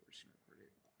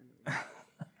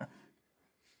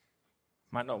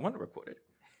Might not want to record it.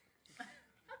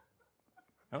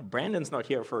 Oh, Brandon's not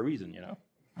here for a reason, you know.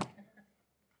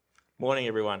 Morning,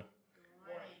 everyone.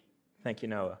 Morning. Thank you,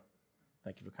 Noah.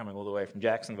 Thank you for coming all the way from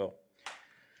Jacksonville.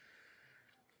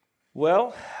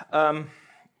 Well,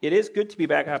 it is good to be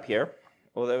back up here,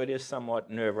 although it is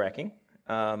somewhat nerve-wracking,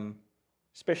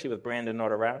 especially with Brandon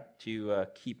not around to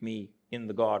keep me in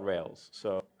the guardrails.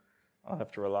 So I'll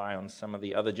have to rely on some of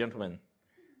the other gentlemen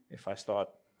if I start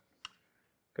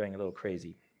going a little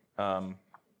crazy.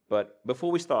 But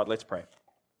before we start, let's pray.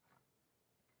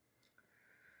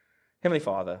 Heavenly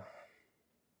Father,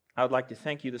 I would like to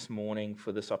thank you this morning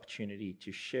for this opportunity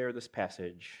to share this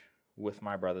passage with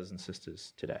my brothers and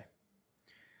sisters today.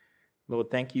 Lord,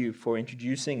 thank you for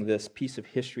introducing this piece of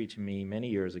history to me many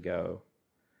years ago,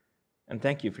 and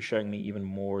thank you for showing me even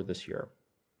more this year.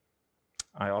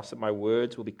 I ask that my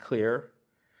words will be clear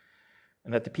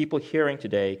and that the people hearing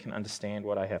today can understand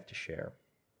what I have to share.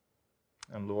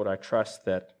 And Lord, I trust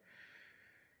that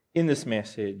in this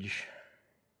message,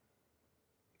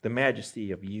 the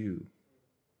majesty of you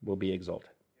will be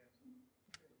exalted,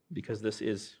 because this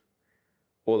is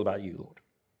all about you, Lord.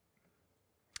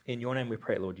 In your name we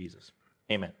pray, Lord Jesus.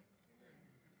 Amen.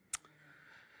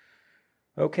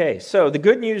 Okay, so the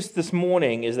good news this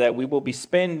morning is that we will be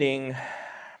spending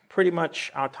pretty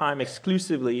much our time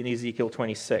exclusively in Ezekiel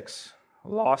 26.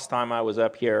 Last time I was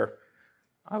up here,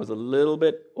 I was a little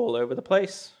bit all over the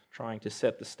place, trying to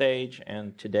set the stage,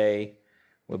 and today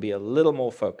will be a little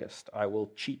more focused. I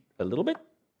will cheat a little bit,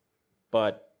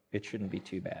 but it shouldn't be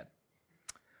too bad.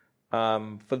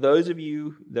 For those of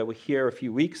you that were here a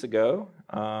few weeks ago,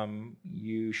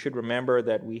 you should remember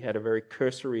that we had a very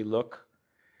cursory look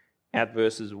at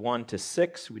verses 1 to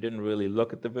 6. We didn't really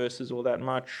look at the verses all that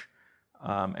much,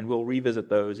 and we'll revisit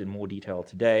those in more detail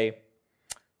today.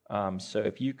 So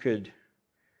if you could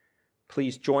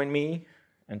please join me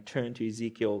and turn to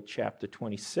Ezekiel chapter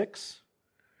 26.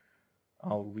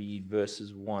 I'll read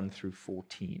verses 1 through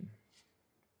 14.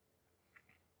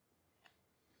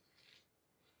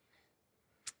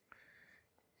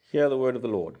 Hear the word of the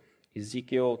Lord.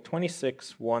 Ezekiel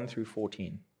 26, 1 through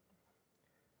 14.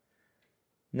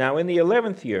 Now in the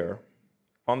 11th year,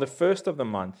 on the first of the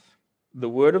month, the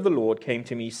word of the Lord came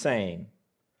to me, saying,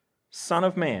 Son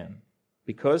of man,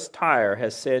 because Tyre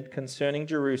has said concerning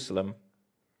Jerusalem,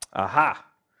 Aha!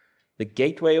 The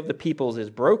gateway of the peoples is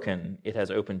broken, it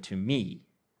has opened to me.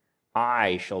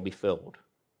 I shall be filled,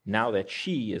 now that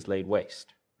she is laid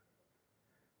waste.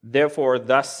 Therefore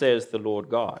thus says the Lord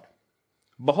God,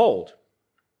 Behold,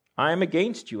 I am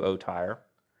against you, O Tyre,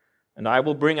 and I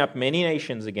will bring up many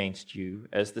nations against you,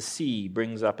 as the sea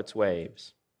brings up its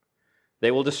waves.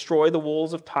 They will destroy the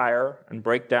walls of Tyre and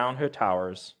break down her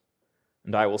towers,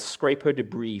 and I will scrape her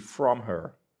debris from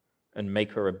her and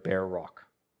make her a bare rock.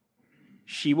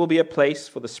 She will be a place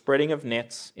for the spreading of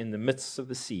nets in the midst of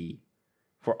the sea,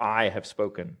 for I have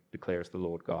spoken, declares the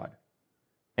Lord God.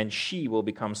 And she will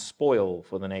become spoil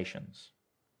for the nations.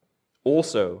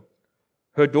 Also,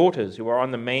 her daughters who are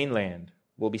on the mainland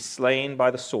will be slain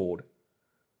by the sword,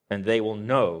 and they will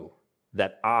know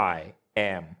that I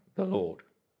am the Lord.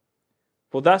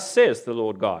 For thus says the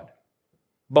Lord God,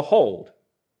 Behold,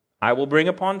 I will bring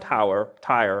upon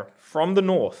Tyre from the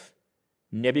north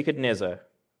Nebuchadnezzar,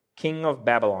 king of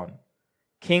Babylon,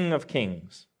 king of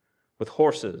kings, with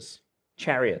horses,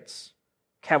 chariots,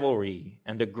 cavalry,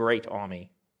 and a great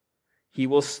army. He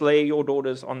will slay your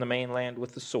daughters on the mainland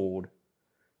with the sword,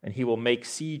 and he will make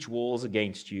siege walls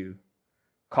against you,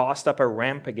 cast up a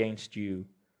ramp against you,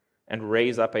 and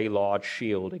raise up a large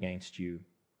shield against you.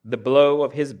 The blow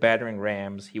of his battering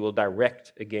rams he will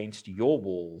direct against your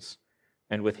walls,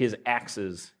 and with his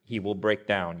axes he will break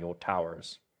down your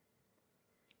towers.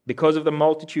 Because of the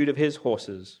multitude of his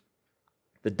horses,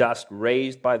 the dust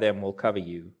raised by them will cover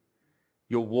you.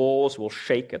 Your walls will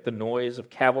shake at the noise of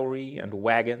cavalry and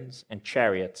wagons and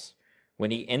chariots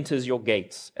when he enters your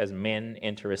gates as men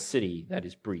enter a city that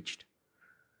is breached.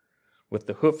 With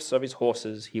the hoofs of his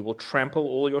horses he will trample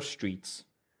all your streets.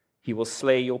 He will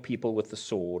slay your people with the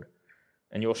sword,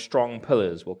 and your strong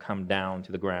pillars will come down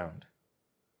to the ground.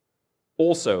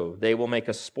 Also, they will make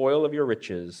a spoil of your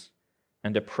riches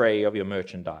and a prey of your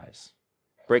merchandise.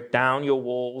 Break down your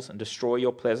walls and destroy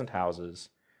your pleasant houses,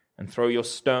 and throw your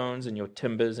stones and your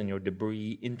timbers and your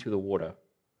debris into the water.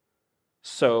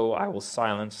 So I will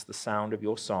silence the sound of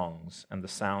your songs, and the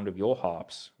sound of your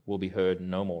harps will be heard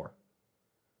no more.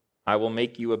 I will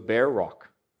make you a bare rock.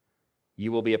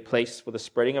 You will be a place for the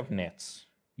spreading of nets.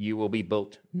 You will be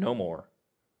built no more.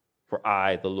 For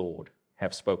I, the Lord,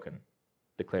 have spoken,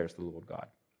 declares the Lord God.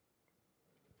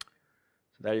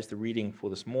 So that is the reading for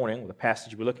this morning, the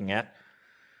passage we're looking at.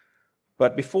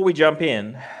 But before we jump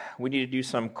in, we need to do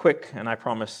some quick, and I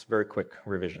promise very quick,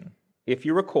 revision. If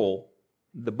you recall,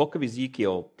 the book of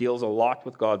Ezekiel deals a lot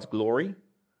with God's glory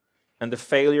and the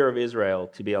failure of Israel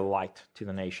to be a light to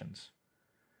the nations.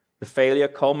 The failure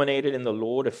culminated in the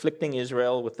Lord afflicting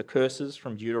Israel with the curses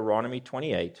from Deuteronomy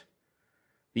 28.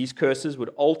 These curses would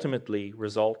ultimately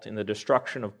result in the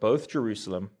destruction of both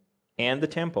Jerusalem and the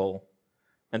temple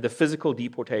and the physical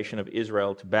deportation of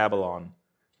Israel to Babylon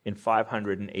in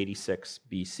 586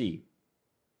 BC.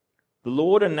 The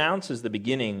Lord announces the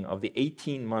beginning of the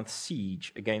 18-month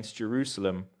siege against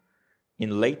Jerusalem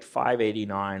in late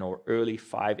 589 or early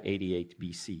 588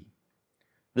 BC.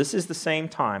 This is the same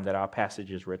time that our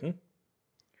passage is written.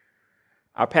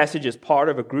 Our passage is part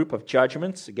of a group of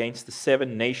judgments against the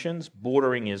 7 nations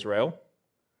bordering Israel.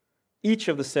 Each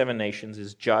of the 7 nations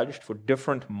is judged for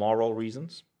different moral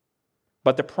reasons,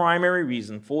 but the primary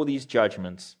reason for these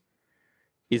judgments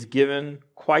is given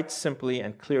quite simply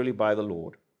and clearly by the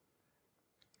Lord.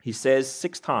 He says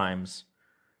 6 times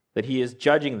that he is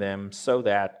judging them so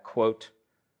that, quote,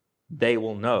 they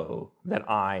will know that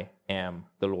I am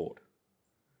the Lord.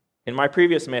 In my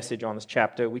previous message on this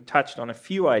chapter, we touched on a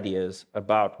few ideas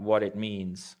about what it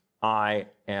means, I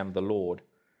am the Lord.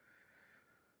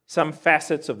 Some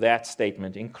facets of that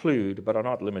statement include, but are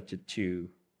not limited to,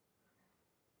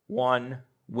 1,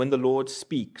 when the Lord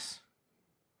speaks,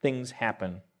 things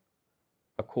happen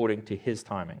according to his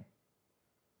timing.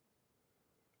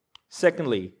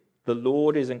 Secondly, the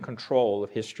Lord is in control of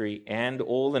history and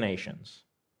all the nations.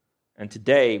 And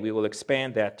today we will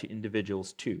expand that to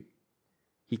individuals too.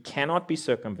 He cannot be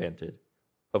circumvented,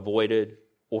 avoided,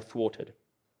 or thwarted.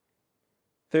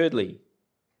 Thirdly,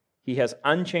 he has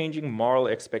unchanging moral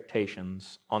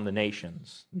expectations on the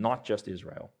nations, not just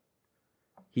Israel.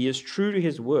 He is true to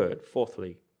his word.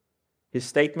 Fourthly, his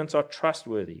statements are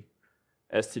trustworthy,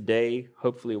 as today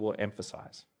hopefully will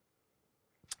emphasize.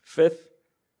 Fifth,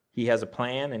 he has a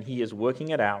plan and he is working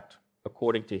it out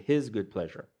according to his good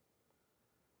pleasure.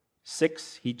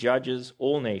 6, he judges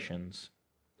all nations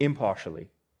impartially.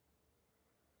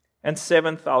 And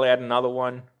 7th, I'll add another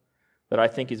one that I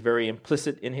think is very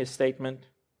implicit in his statement.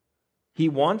 He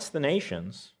wants the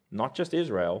nations, not just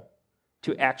Israel,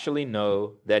 to actually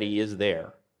know that he is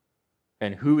there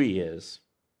and who he is.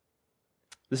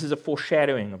 This is a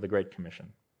foreshadowing of the Great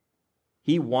Commission.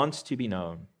 He wants to be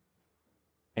known,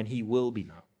 and he will be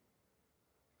known.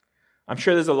 I'm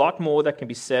sure there's a lot more that can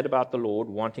be said about the Lord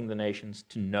wanting the nations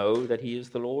to know that he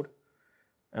is the Lord,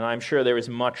 and I'm sure there is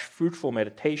much fruitful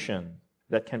meditation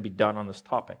that can be done on this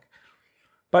topic.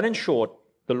 But in short,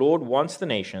 the Lord wants the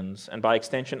nations, and by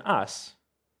extension us,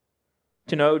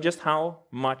 to know just how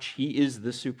much he is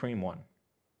the Supreme One,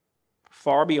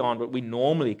 far beyond what we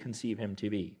normally conceive him to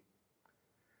be.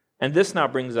 And this now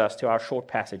brings us to our short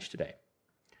passage today.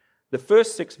 The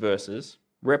first 6 verses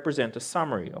represent a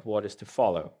summary of what is to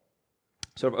follow,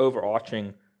 sort of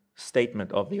overarching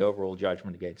statement of the overall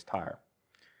judgment against Tyre.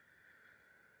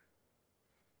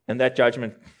 And that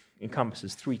judgment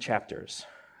encompasses 3 chapters.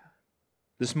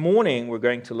 This morning, we're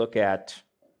going to look at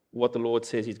what the Lord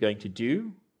says he's going to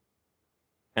do,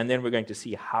 and then we're going to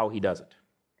see how he does it.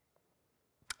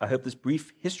 I hope this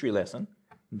brief history lesson,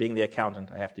 being the accountant,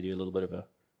 I have to do a little bit of a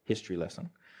history lesson,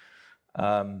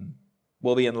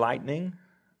 will be enlightening,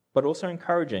 but also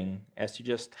encouraging as to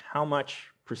just how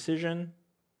much precision,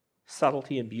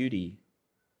 subtlety, and beauty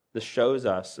this shows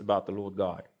us about the Lord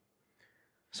God.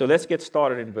 So let's get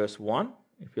started in verse 1.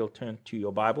 If you'll turn to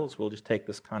your Bibles, we'll just take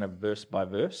this kind of verse by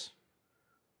verse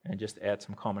and just add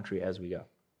some commentary as we go.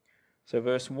 So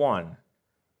verse 1,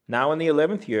 now in the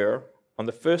 11th year, on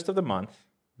the 1st of the month,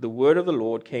 the word of the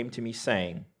Lord came to me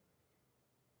saying.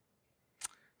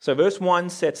 So verse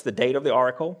 1 sets the date of the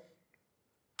oracle.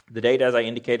 The date, as I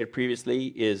indicated previously,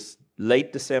 is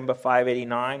late December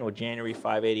 589 or January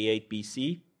 588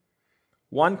 BC.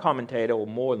 One commentator, or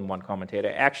more than one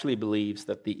commentator, actually believes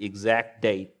that the exact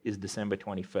date is December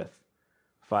 25th,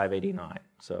 589.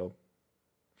 So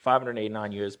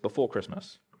 589 years before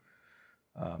Christmas.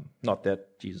 Not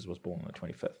that Jesus was born on the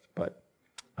 25th, but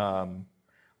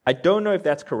I don't know if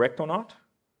that's correct or not,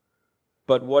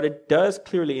 but what it does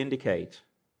clearly indicate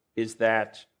is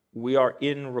that we are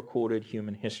in recorded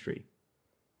human history.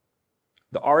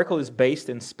 The oracle is based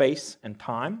in space and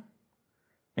time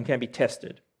and can be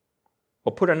tested.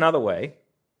 Or put another way,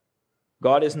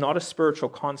 God is not a spiritual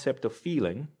concept of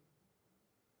feeling.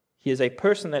 He is a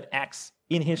person that acts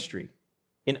in history,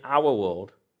 in our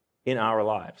world, in our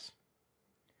lives.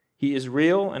 He is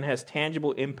real and has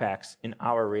tangible impacts in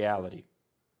our reality.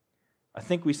 I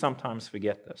think we sometimes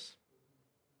forget this.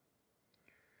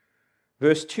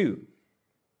 Verse 2,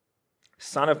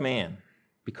 Son of man.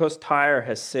 Because Tyre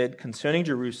has said concerning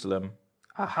Jerusalem,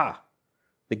 Aha,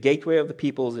 the gateway of the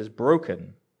peoples is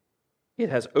broken. It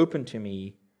has opened to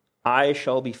me. I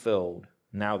shall be filled,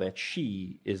 now that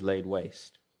she is laid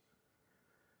waste.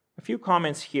 A few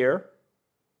comments here.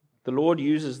 The Lord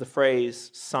uses the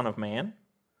phrase Son of Man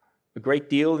a great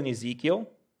deal in Ezekiel,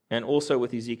 and also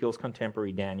with Ezekiel's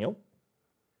contemporary Daniel.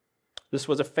 This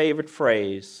was a favorite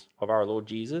phrase of our Lord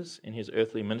Jesus in his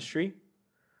earthly ministry.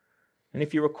 And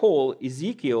if you recall,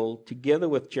 Ezekiel, together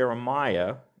with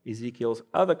Jeremiah, Ezekiel's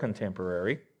other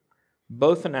contemporary,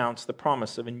 both announced the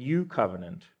promise of a new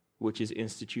covenant, which is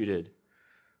instituted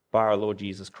by our Lord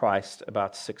Jesus Christ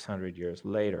about 600 years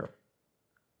later.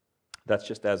 That's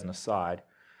just as an aside.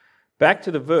 Back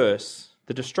to the verse,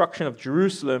 the destruction of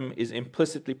Jerusalem is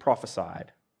implicitly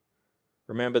prophesied.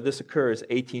 Remember, this occurs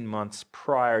 18 months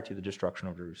prior to the destruction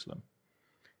of Jerusalem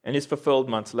and is fulfilled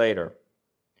months later.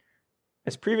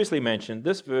 As previously mentioned,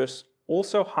 this verse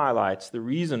also highlights the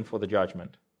reason for the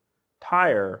judgment.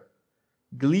 Tyre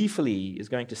gleefully is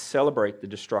going to celebrate the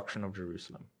destruction of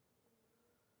Jerusalem.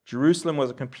 Jerusalem was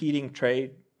a competing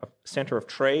center of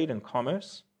trade and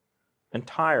commerce, and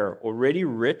Tyre, already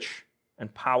rich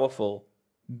and powerful,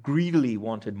 greedily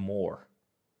wanted more.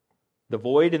 The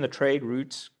void in the trade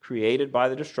routes created by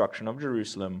the destruction of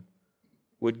Jerusalem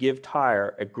would give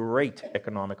Tyre a great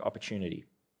economic opportunity.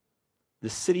 The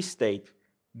city-state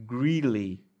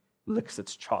greedily licks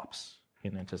its chops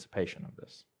in anticipation of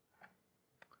this.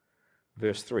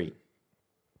 Verse 3.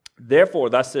 Therefore,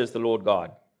 thus says the Lord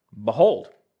God, Behold,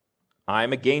 I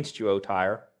am against you, O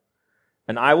Tyre,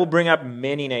 and I will bring up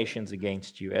many nations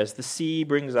against you, as the sea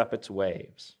brings up its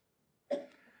waves.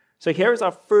 So here is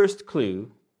our first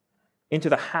clue into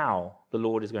the how the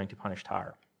Lord is going to punish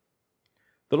Tyre.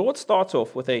 The Lord starts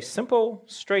off with a simple,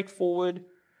 straightforward,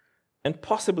 and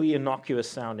possibly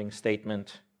innocuous-sounding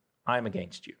statement, I am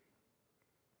against you.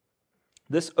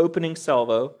 This opening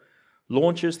salvo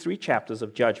launches 3 chapters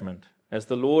of judgment as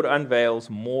the Lord unveils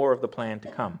more of the plan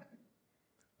to come.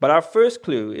 But our first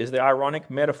clue is the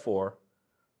ironic metaphor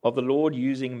of the Lord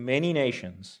using many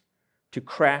nations to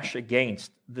crash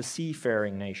against the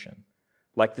seafaring nation,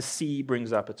 like the sea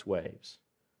brings up its waves.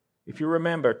 If you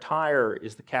remember, Tyre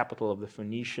is the capital of the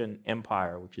Phoenician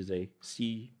Empire, which is a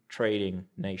sea trading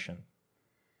nation.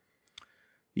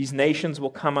 These nations will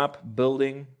come up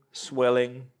building,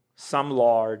 swelling, some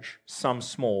large, some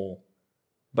small,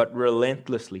 but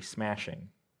relentlessly smashing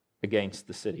against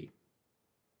the city.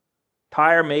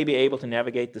 Tyre may be able to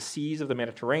navigate the seas of the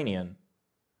Mediterranean,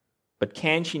 but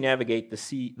can she navigate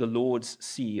the Lord's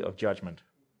sea of judgment?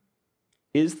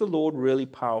 Is the Lord really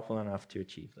powerful enough to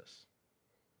achieve this?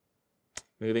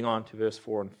 Moving on to verse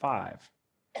 4 and 5.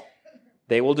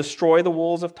 They will destroy the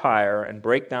walls of Tyre and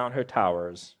break down her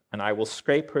towers, and I will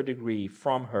scrape her debris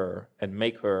from her and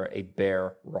make her a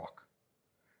bare rock.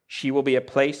 She will be a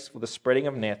place for the spreading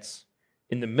of nets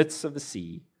in the midst of the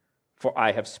sea, for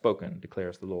I have spoken,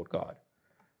 declares the Lord God.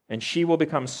 And she will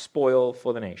become spoil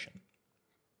for the nation.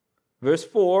 Verse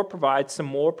 4 provides some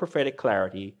more prophetic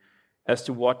clarity as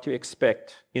to what to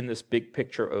expect in this big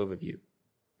picture overview.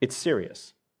 It's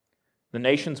serious. The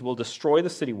nations will destroy the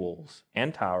city walls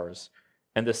and towers,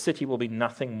 and the city will be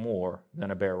nothing more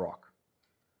than a bare rock.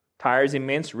 Tyre's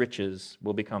immense riches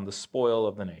will become the spoil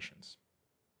of the nations.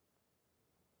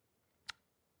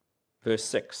 Verse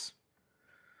 6.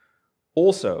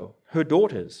 Also, her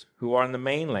daughters who are in the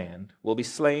mainland will be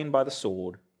slain by the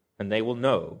sword, and they will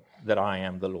know that I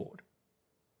am the Lord.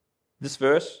 This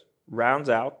verse rounds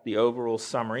out the overall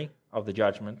summary of the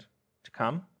judgment to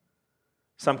come.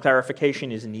 Some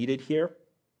clarification is needed here.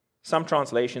 Some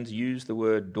translations use the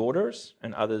word daughters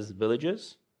and others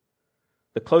villages.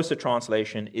 The closer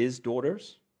translation is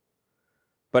daughters,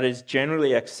 but it is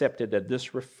generally accepted that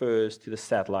this refers to the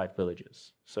satellite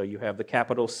villages. So you have the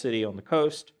capital city on the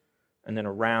coast, and then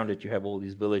around it you have all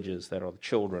these villages that are the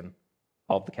children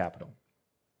of the capital,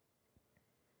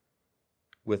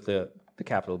 with the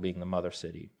capital being the mother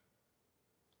city.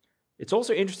 It's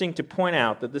also interesting to point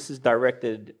out that this is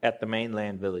directed at the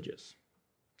mainland villages.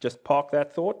 Just park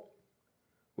that thought.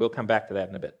 We'll come back to that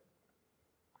in a bit.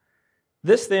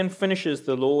 This then finishes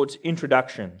the Lord's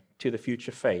introduction to the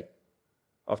future fate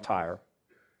of Tyre.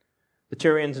 The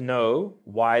Tyrians know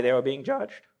why they are being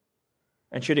judged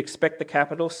and should expect the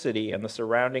capital city and the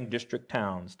surrounding district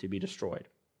towns to be destroyed.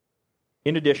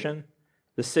 In addition,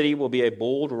 the city will be a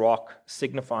bold rock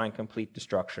signifying complete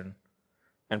destruction,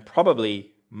 and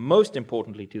probably, most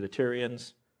importantly to the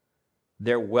Tyrians,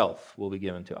 their wealth will be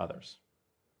given to others.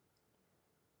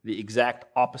 The exact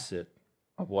opposite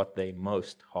of what they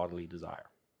most heartily desire.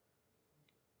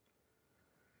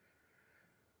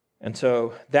 And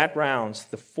so that rounds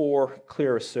out the first four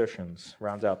clear assertions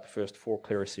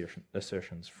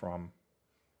from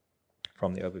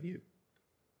the overview.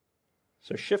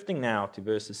 So shifting now to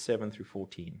verses 7 through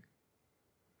 14.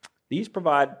 These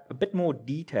provide a bit more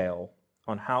detail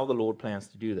on how the Lord plans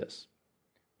to do this.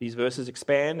 These verses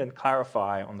expand and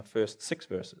clarify on the first 6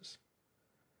 verses.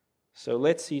 So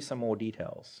let's see some more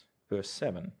details. Verse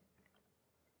 7.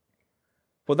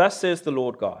 For thus says the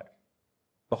Lord God,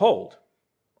 Behold,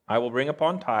 I will bring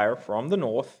upon Tyre from the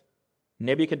north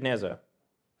Nebuchadnezzar,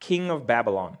 king of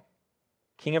Babylon,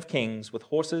 king of kings, with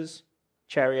horses,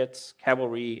 chariots,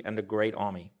 cavalry, and a great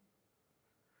army.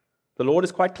 The Lord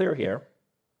is quite clear here.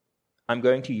 I'm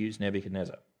going to use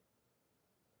Nebuchadnezzar.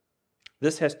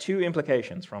 This has 2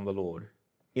 implications from the Lord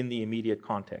in the immediate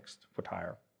context for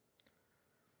Tyre.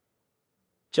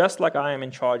 Just like I am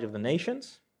in charge of the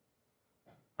nations,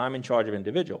 I'm in charge of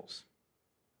individuals,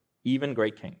 even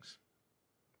great kings.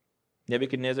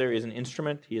 Nebuchadnezzar is an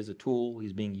instrument, he is a tool,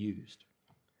 he's being used.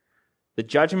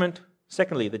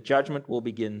 Secondly, the judgment will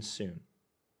begin soon.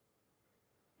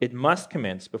 It must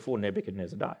commence before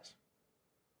Nebuchadnezzar dies.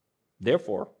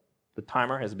 Therefore, the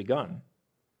timer has begun.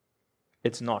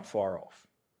 It's not far off.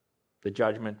 The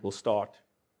judgment will start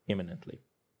imminently.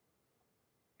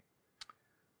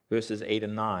 Verses 8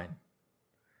 and 9.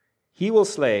 He will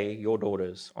slay your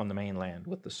daughters on the mainland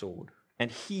with the sword,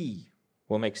 and he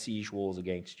will make siege walls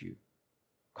against you,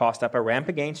 cast up a ramp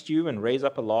against you, and raise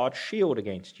up a large shield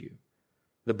against you.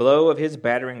 The blow of his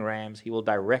battering rams he will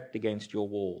direct against your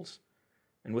walls,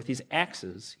 and with his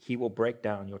axes he will break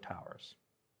down your towers.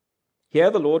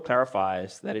 Here the Lord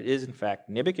clarifies that it is in fact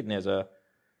Nebuchadnezzar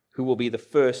who will be the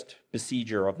first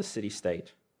besieger of the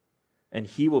city-state, and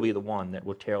he will be the one that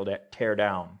will tear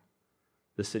down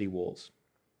the city walls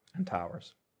and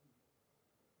towers.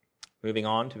 Moving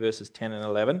on to verses 10 and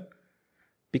 11.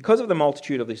 Because of the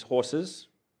multitude of these horses,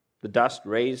 the dust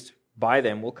raised by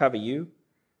them will cover you.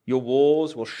 Your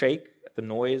walls will shake at the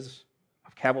noise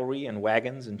of cavalry and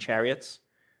wagons and chariots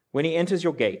when he enters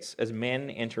your gates, as men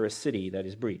enter a city that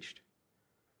is breached.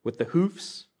 With the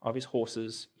hoofs of his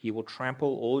horses he will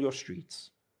trample all your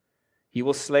streets. He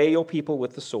will slay your people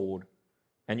with the sword,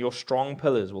 and your strong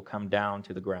pillars will come down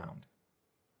to the ground.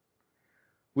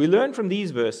 We learn from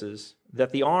these verses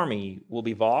that the army will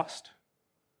be vast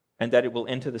and that it will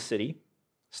enter the city,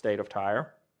 state of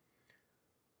Tyre.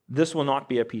 This will not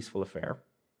be a peaceful affair.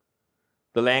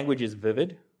 The language is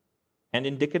vivid and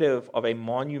indicative of a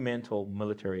monumental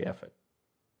military effort.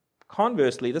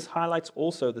 Conversely, this highlights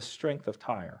also the strength of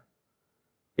Tyre.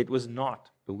 It was not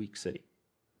a weak city.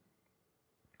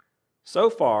 So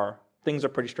far, things are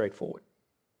pretty straightforward.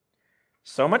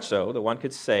 So much so that one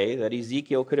could say that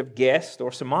Ezekiel could have guessed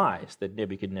or surmised that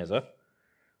Nebuchadnezzar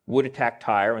would attack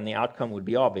Tyre and the outcome would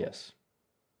be obvious.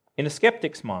 In a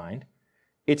skeptic's mind,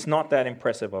 it's not that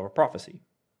impressive of a prophecy.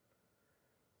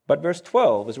 But verse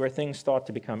 12 is where things start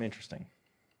to become interesting.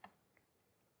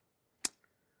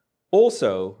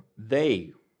 Also,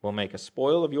 they will make a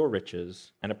spoil of your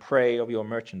riches and a prey of your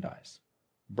merchandise,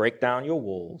 break down your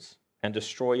walls, and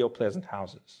destroy your pleasant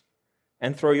houses,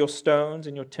 and throw your stones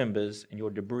and your timbers and your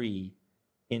debris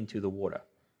into the water.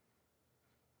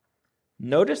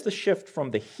 Notice the shift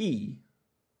from the he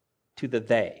to the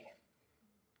they,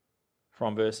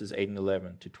 from verses 8 and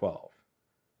 11 to 12.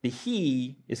 The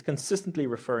he is consistently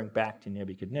referring back to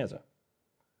Nebuchadnezzar.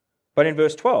 But in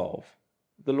verse 12,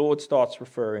 the Lord starts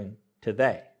referring to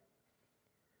they.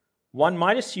 One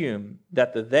might assume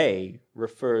that the they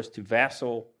refers to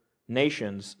vassal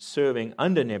nations serving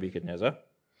under Nebuchadnezzar.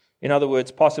 In other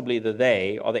words, possibly the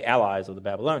they are the allies of the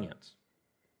Babylonians.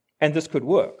 And this could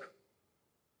work,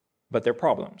 but there are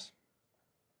problems.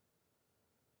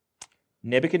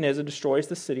 Nebuchadnezzar destroys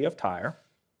the city of Tyre,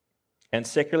 and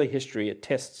secular history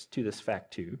attests to this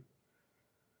fact too.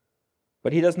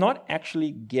 But he does not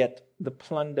actually get the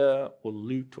plunder or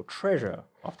loot or treasure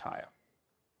of Tyre.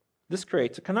 This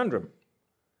creates a conundrum,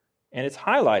 and it's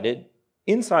highlighted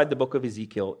inside the book of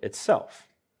Ezekiel itself.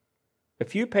 A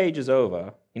few pages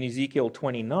over, in Ezekiel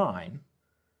 29,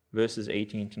 verses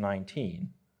 18 to 19,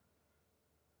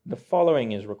 the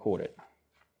following is recorded.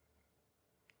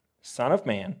 Son of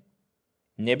man,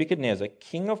 Nebuchadnezzar,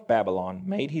 king of Babylon,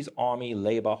 made his army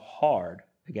labor hard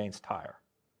against Tyre.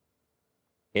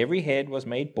 Every head was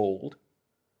made bald,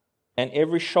 and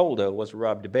every shoulder was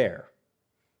rubbed bare.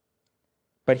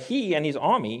 But he and his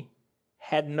army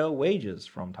had no wages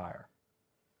from Tyre,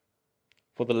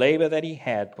 for the labor that he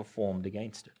had performed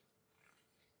against it.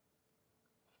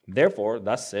 Therefore,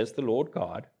 thus says the Lord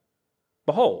God,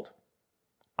 Behold,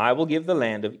 I will give the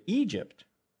land of Egypt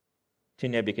to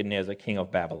Nebuchadnezzar, king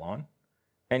of Babylon,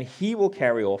 and he will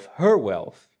carry off her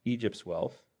wealth Egypt's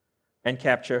wealth, and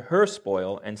capture her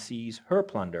spoil and seize her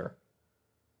plunder,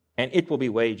 and it will be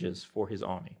wages for his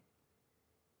army.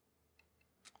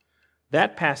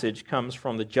 That passage comes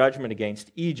from the judgment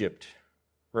against Egypt.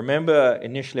 Remember,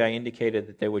 initially I indicated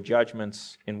that there were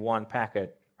judgments in one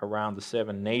packet around the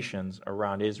 7 nations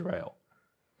around Israel.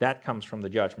 That comes from the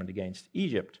judgment against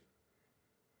Egypt.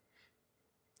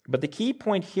 But the key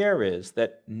point here is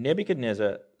that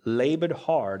Nebuchadnezzar labored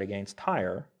hard against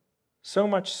Tyre, so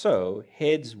much so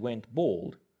heads went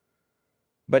bald,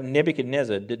 but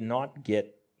Nebuchadnezzar did not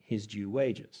get his due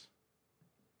wages.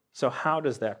 So how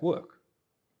does that work?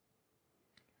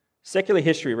 Secular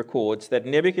history records that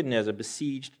Nebuchadnezzar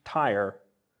besieged Tyre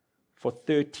for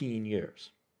 13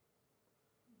 years.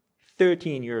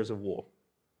 13 years of war.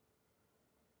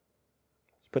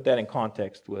 Put that in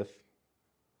context with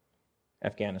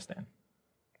Afghanistan.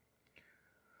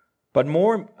 But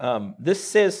this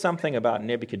says something about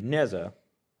Nebuchadnezzar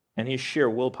and his sheer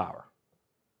willpower.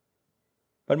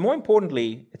 But more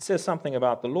importantly, it says something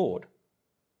about the Lord.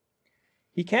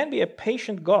 He can be a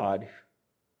patient God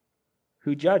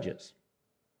who judges.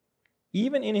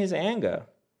 Even in his anger,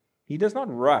 he does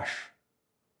not rush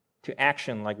to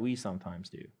action like we sometimes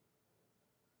do.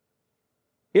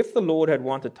 If the Lord had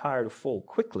wanted Tyre to fall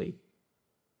quickly,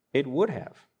 it would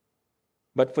have.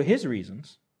 But for his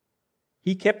reasons,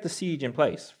 he kept the siege in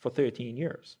place for 13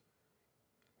 years.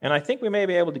 And I think we may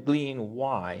be able to glean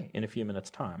why in a few minutes'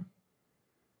 time.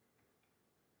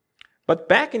 But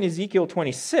back in Ezekiel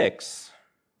 26,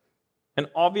 an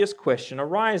obvious question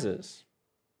arises.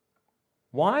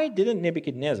 Why didn't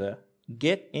Nebuchadnezzar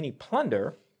get any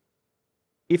plunder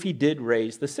if he did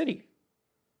raise the city?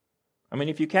 I mean,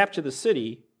 if you capture the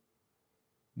city,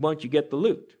 won't you get the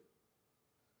loot?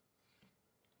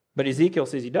 But Ezekiel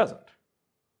says he doesn't.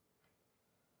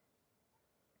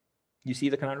 You see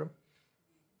the conundrum?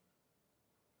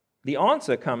 The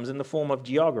answer comes in the form of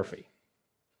geography.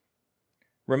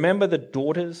 Remember the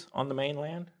daughters on the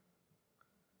mainland?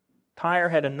 Tyre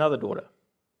had another daughter.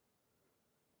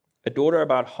 A daughter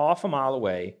about half a mile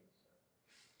away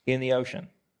in the ocean.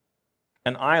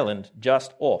 An island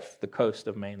just off the coast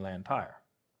of mainland Tyre.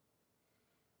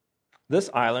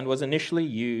 This island was initially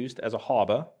used as a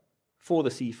harbor for the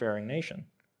seafaring nation.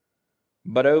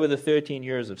 But over the 13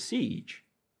 years of siege,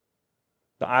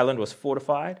 the island was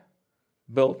fortified,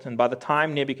 built, and by the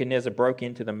time Nebuchadnezzar broke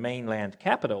into the mainland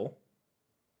capital,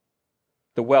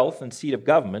 the wealth and seat of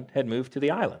government had moved to the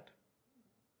island,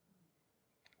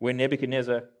 where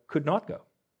Nebuchadnezzar could not go.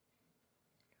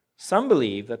 Some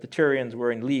believe that the Tyrians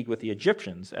were in league with the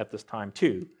Egyptians at this time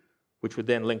too, which would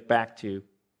then link back to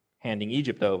handing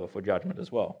Egypt over for judgment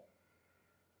as well.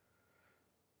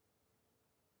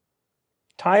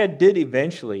 Tyre did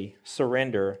eventually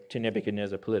surrender to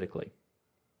Nebuchadnezzar politically,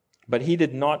 but he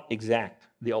did not exact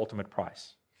the ultimate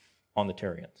price on the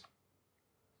Tyrians.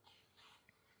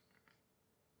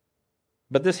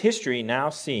 But this history now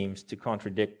seems to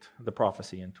contradict the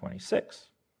prophecy in 26,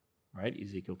 right?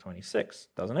 Ezekiel 26,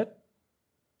 doesn't it?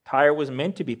 Tyre was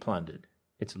meant to be plundered.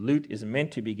 Its loot is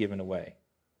meant to be given away.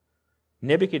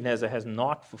 Nebuchadnezzar has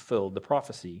not fulfilled the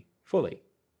prophecy fully.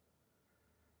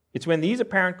 It's when these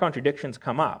apparent contradictions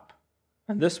come up,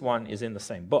 and this one is in the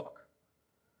same book,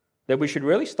 that we should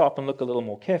really stop and look a little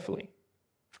more carefully.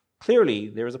 Clearly,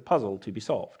 there is a puzzle to be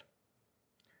solved.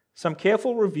 Some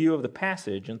careful review of the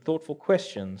passage and thoughtful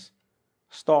questions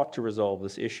start to resolve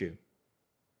this issue.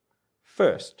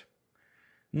 First,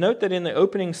 note that in the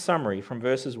opening summary from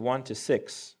verses 1 to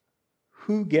 6,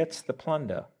 who gets the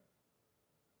plunder?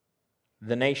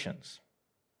 The nations.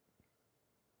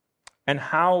 And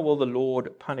how will the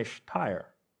Lord punish Tyre?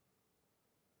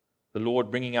 The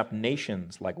Lord bringing up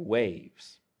nations like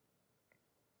waves.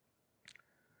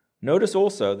 Notice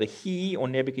also that he or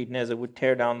Nebuchadnezzar would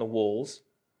tear down the walls,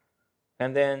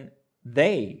 and then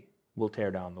they will tear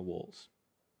down the walls.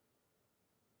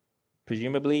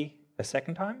 Presumably a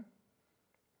second time?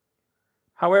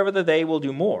 However, the they will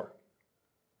do more.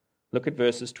 Look at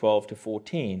verses 12 to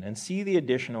 14 and see the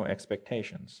additional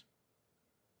expectations.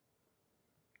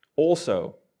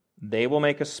 Also, they will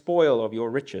make a spoil of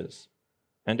your riches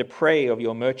and a prey of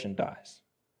your merchandise,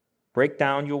 break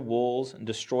down your walls and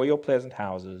destroy your pleasant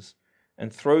houses,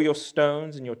 and throw your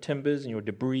stones and your timbers and your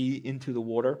debris into the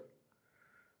water.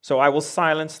 So I will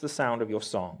silence the sound of your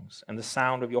songs, and the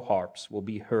sound of your harps will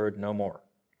be heard no more.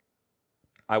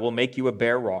 I will make you a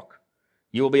bare rock.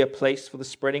 You will be a place for the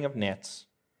spreading of nets.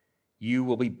 You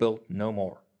will be built no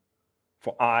more.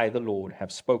 For I, the Lord,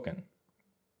 have spoken,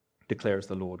 declares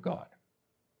the Lord God.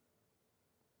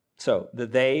 So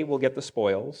they will get the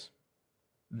spoils.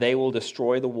 They will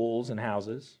destroy the walls and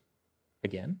houses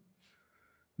again.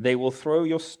 they will throw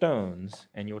your stones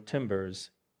and your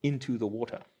timbers into the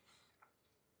water.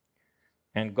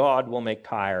 And God will make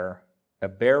Tyre a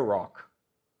bare rock,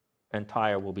 and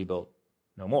Tyre will be built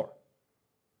no more.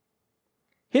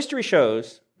 History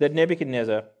shows that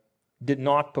Nebuchadnezzar did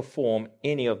not perform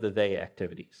any of the they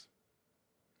activities.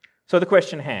 So the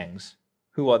question hangs,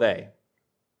 who are they?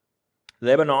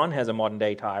 Lebanon has a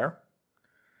modern-day Tyre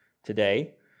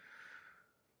today.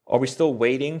 Are we still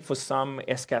waiting for some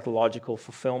eschatological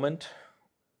fulfillment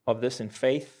of this in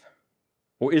faith?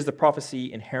 Or is the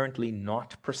prophecy inherently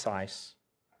not precise,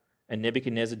 and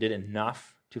Nebuchadnezzar did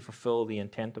enough to fulfill the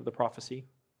intent of the prophecy?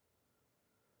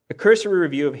 A cursory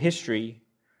review of history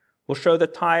will show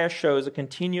that Tyre shows a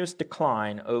continuous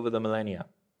decline over the millennia.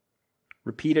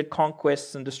 Repeated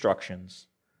conquests and destructions,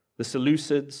 the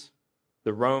Seleucids,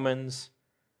 the Romans,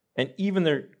 and even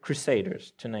the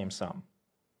Crusaders, to name some.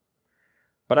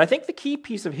 But I think the key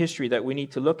piece of history that we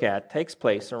need to look at takes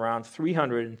place around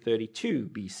 332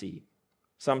 BC,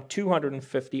 some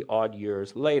 250 odd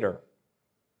years later.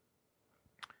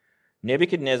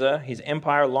 Nebuchadnezzar, his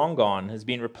empire long gone, has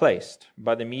been replaced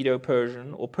by the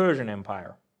Medo-Persian or Persian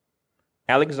Empire.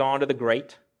 Alexander the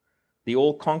Great, the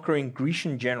all-conquering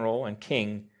Grecian general and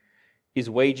king, is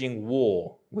waging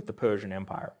war with the Persian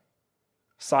Empire.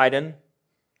 Sidon,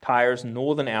 Tyre's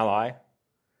northern ally,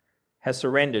 has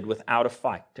surrendered without a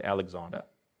fight to Alexander.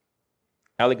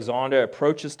 Alexander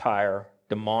approaches Tyre,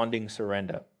 demanding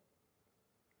surrender.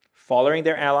 Following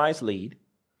their allies' lead,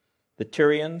 the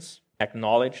Tyrians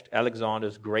acknowledged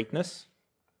Alexander's greatness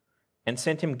and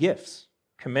sent him gifts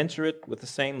commensurate with the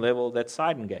same level that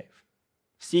Sidon gave,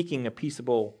 seeking a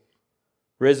peaceable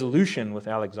resolution with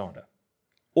Alexander.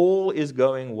 All is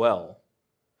going well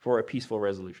for a peaceful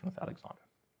resolution with Alexander.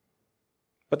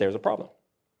 But there's a problem.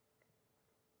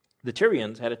 The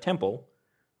Tyrians had a temple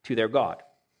to their god,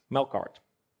 Melkart,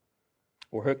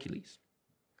 or Hercules.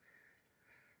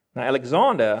 Now,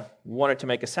 Alexander wanted to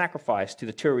make a sacrifice to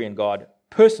the Tyrian god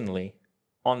personally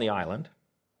on the island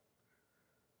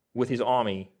with his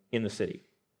army in the city.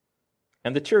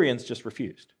 And the Tyrians just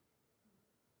refused.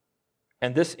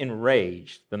 And this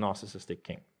enraged the narcissistic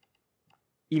king.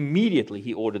 Immediately,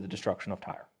 he ordered the destruction of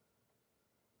Tyre.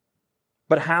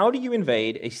 But how do you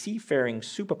invade a seafaring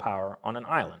superpower on an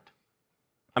island?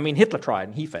 I mean, Hitler tried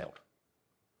and he failed.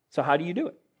 So how do you do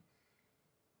it?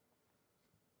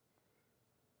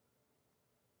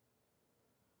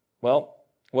 Well,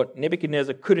 what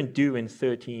Nebuchadnezzar couldn't do in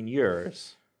 13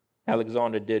 years,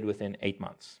 Alexander did within 8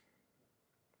 months.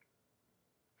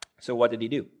 So what did he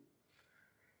do?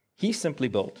 He simply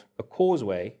built a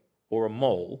causeway or a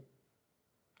mole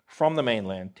from the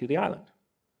mainland to the island.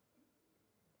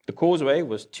 The causeway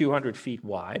was 200 feet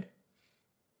wide,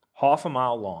 half a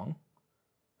mile long,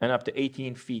 and up to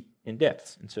 18 feet in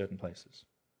depth in certain places.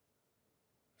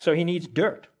 So he needs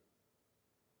dirt,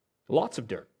 lots of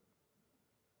dirt,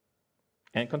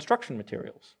 and construction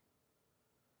materials.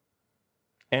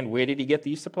 And where did he get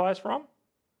these supplies from?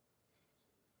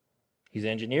 His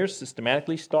engineers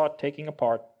systematically start taking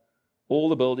apart all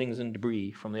the buildings and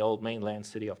debris from the old mainland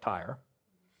city of Tyre,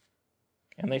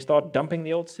 and they start dumping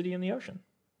the old city in the ocean,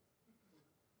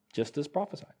 just as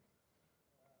prophesied.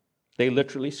 They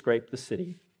literally scrape the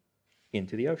city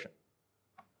into the ocean.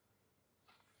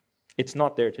 It's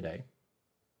not there today.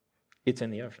 It's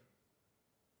in the ocean.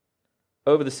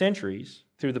 Over the centuries,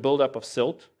 through the buildup of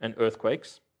silt and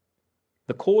earthquakes,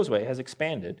 the causeway has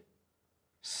expanded,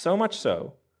 so much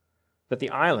so that the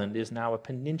island is now a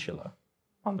peninsula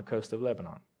on the coast of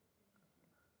Lebanon.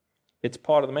 It's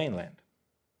part of the mainland.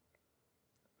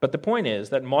 But the point is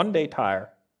that modern-day Tyre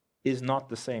is not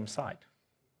the same site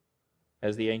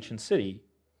as the ancient city,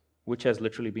 which has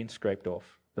literally been scraped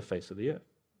off the face of the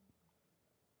earth.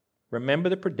 Remember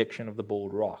the prediction of the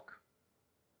bald rock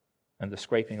and the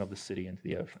scraping of the city into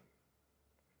the ocean.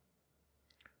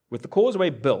 With the causeway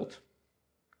built,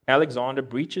 Alexander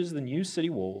breaches the new city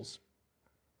walls,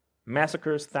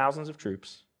 massacres thousands of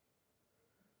troops,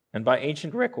 and by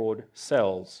ancient record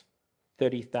sells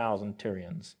 30,000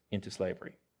 Tyrians into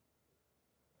slavery.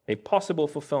 A possible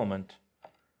fulfillment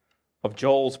of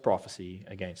Joel's prophecy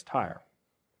against Tyre.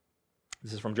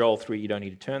 This is from Joel 3. You don't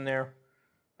need to turn there,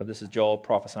 but this is Joel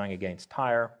prophesying against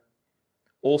Tyre.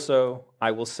 Also,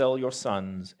 I will sell your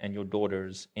sons and your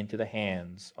daughters into the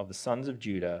hands of the sons of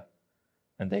Judah,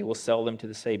 and they will sell them to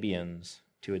the Sabaeans,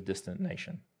 to a distant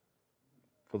nation.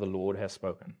 For the Lord has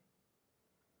spoken.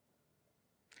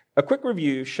 A quick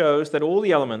review shows that all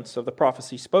the elements of the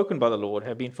prophecy spoken by the Lord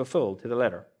have been fulfilled to the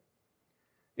letter.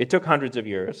 It took hundreds of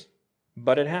years,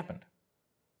 but it happened.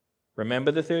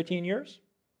 Remember the 13 years?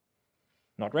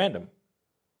 Not random.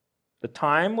 The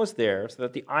time was there so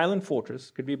that the island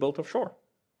fortress could be built offshore.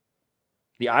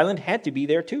 The island had to be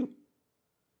there too.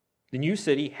 The new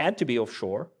city had to be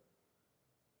offshore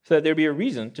so that there'd be a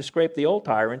reason to scrape the old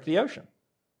Tyre into the ocean.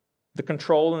 The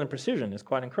control and the precision is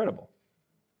quite incredible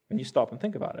when you stop and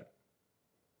think about it.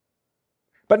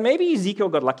 But maybe Ezekiel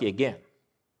got lucky again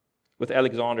with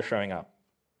Alexander showing up.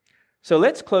 So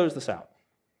let's close this out.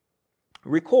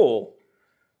 Recall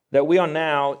that we are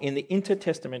now in the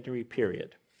intertestamentary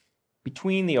period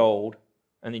between the Old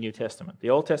and the New Testament. The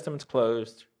Old Testament's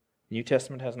closed, the New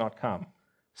Testament has not come.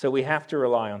 So we have to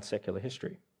rely on secular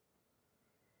history.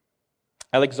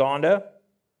 Alexander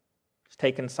has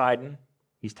taken Sidon,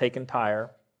 he's taken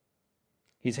Tyre,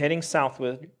 he's heading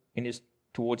southward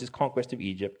towards his conquest of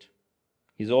Egypt.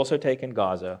 He's also taken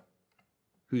Gaza.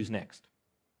 Who's next?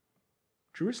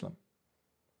 Jerusalem.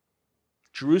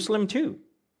 Jerusalem, too,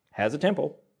 has a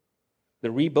temple,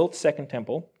 the rebuilt second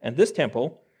temple, and this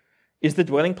temple is the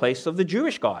dwelling place of the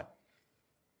Jewish God.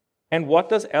 And what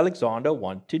does Alexander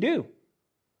want to do?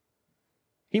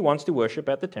 He wants to worship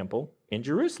at the temple in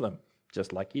Jerusalem,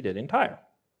 just like he did in Tyre.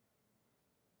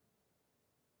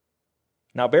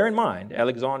 Now, bear in mind,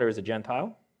 Alexander is a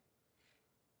Gentile,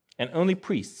 and only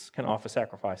priests can offer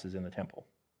sacrifices in the temple,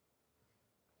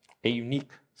 a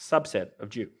unique subset of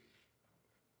Jew.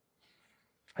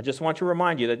 I just want to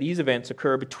remind you that these events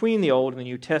occur between the Old and the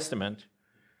New Testament,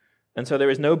 and so there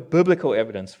is no biblical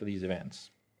evidence for these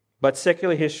events. But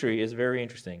secular history is very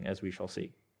interesting, as we shall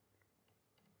see.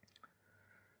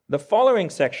 The following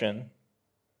section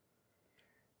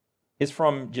is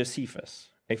from Josephus,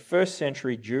 a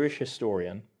first-century Jewish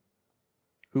historian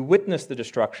who witnessed the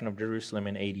destruction of Jerusalem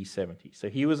in AD 70. So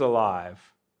he was alive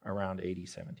around AD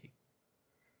 70.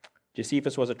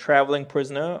 Josephus was a traveling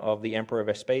prisoner of the Emperor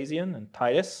Vespasian and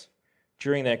Titus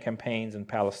during their campaigns in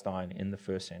Palestine in the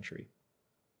first century.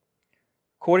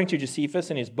 According to Josephus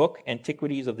in his book,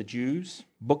 Antiquities of the Jews,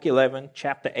 Book 11,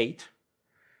 Chapter 8,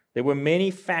 there were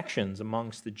many factions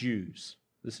amongst the Jews.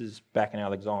 This is back in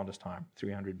Alexander's time,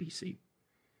 300 BC.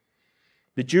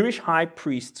 The Jewish high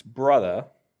priest's brother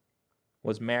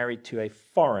was married to a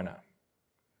foreigner.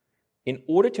 In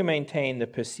order to maintain the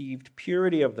perceived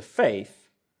purity of the faith,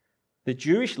 the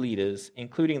Jewish leaders,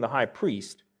 including the high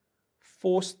priest,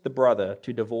 forced the brother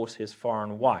to divorce his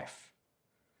foreign wife.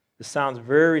 This sounds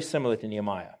very similar to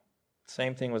Nehemiah.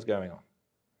 Same thing was going on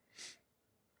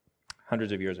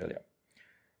hundreds of years earlier.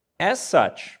 As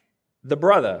such, the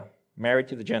brother, married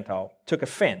to the Gentile, took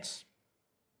offense,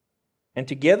 and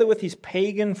together with his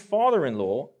pagan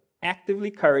father-in-law,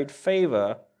 actively curried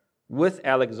favor with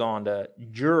Alexander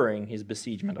during his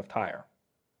besiegement of Tyre,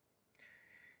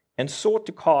 and sought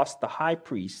to cast the high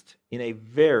priest in a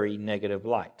very negative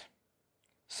light.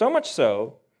 So much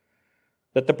so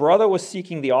that the brother was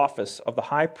seeking the office of the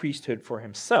high priesthood for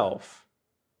himself,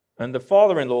 and the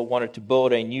father-in-law wanted to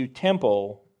build a new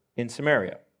temple in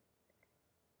Samaria.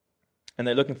 And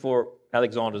they're looking for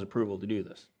Alexander's approval to do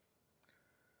this.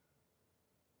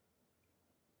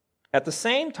 At the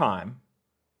same time,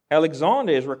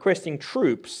 Alexander is requesting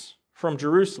troops from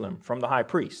Jerusalem, from the high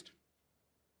priest,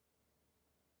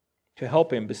 to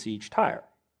help him besiege Tyre.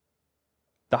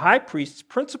 The high priest's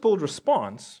principled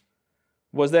response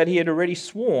was that he had already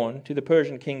sworn to the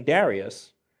Persian king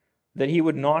Darius that he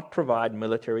would not provide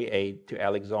military aid to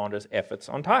Alexander's efforts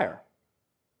on Tyre.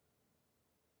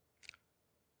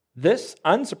 This,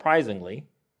 unsurprisingly,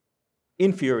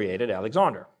 infuriated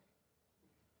Alexander.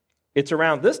 It's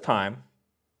around this time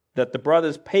that the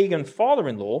brother's pagan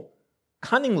father-in-law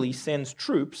cunningly sends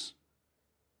troops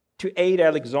to aid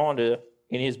Alexander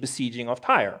in his besieging of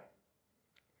Tyre,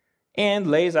 and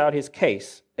lays out his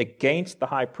case against the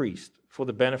high priest for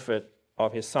the benefit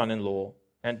of his son-in-law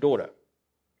and daughter.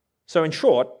 So in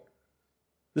short,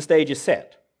 the stage is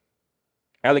set.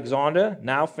 Alexander,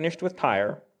 now finished with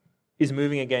Tyre, is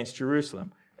moving against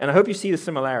Jerusalem. And I hope you see the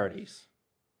similarities.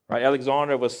 Right?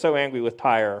 Alexander was so angry with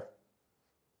Tyre,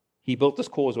 he built this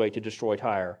causeway to destroy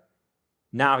Tyre.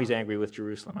 Now he's angry with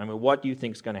Jerusalem. I mean, what do you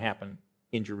think is going to happen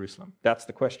in Jerusalem? That's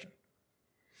the question.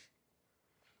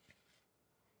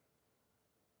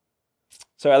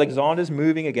 So Alexander's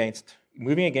moving against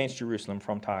Jerusalem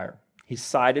from Tyre. He's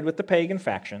sided with the pagan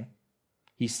faction.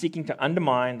 He's seeking to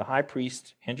undermine the high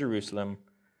priest in Jerusalem.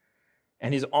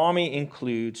 And his army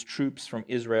includes troops from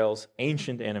Israel's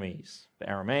ancient enemies, the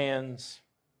Arameans,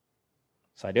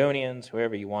 Sidonians,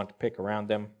 whoever you want to pick around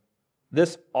them.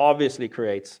 This obviously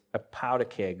creates a powder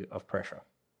keg of pressure.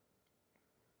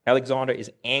 Alexander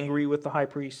is angry with the high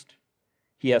priest.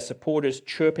 He has supporters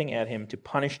chirping at him to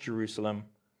punish Jerusalem.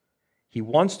 He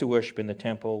wants to worship in the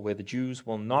temple where the Jews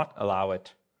will not allow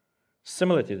it,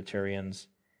 similar to the Tyrians.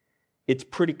 it's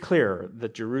pretty clear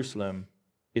that Jerusalem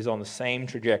is on the same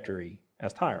trajectory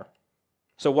as Tyre.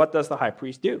 So what does the high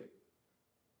priest do?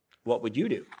 What would you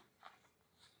do?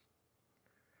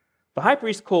 The high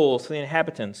priest calls for the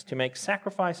inhabitants to make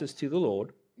sacrifices to the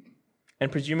Lord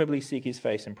and presumably seek his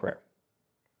face in prayer.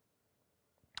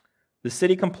 The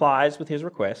city complies with his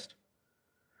request,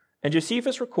 and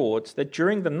Josephus records that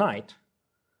during the night,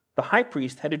 the high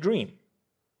priest had a dream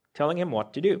telling him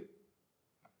what to do.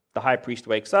 The high priest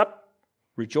wakes up,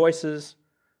 rejoices,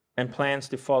 and plans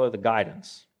to follow the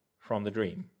guidance from the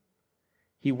dream.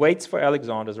 He waits for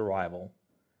Alexander's arrival,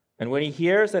 and when he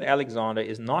hears that Alexander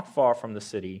is not far from the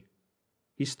city,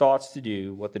 he starts to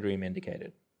do what the dream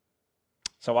indicated.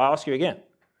 So I ask you again,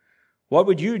 what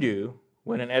would you do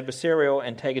when an adversarial,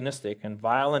 antagonistic, and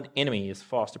violent enemy is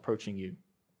fast approaching you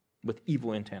with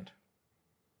evil intent?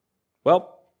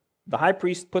 Well, the high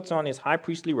priest puts on his high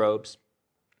priestly robes,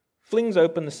 flings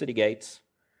open the city gates,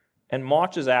 and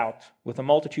marches out with a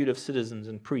multitude of citizens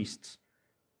and priests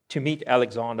to meet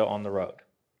Alexander on the road.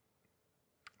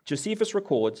 Josephus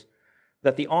records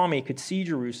that the army could see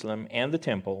Jerusalem and the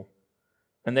temple,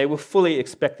 and they were fully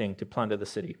expecting to plunder the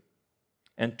city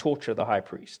and torture the high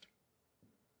priest.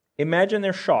 Imagine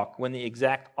their shock when the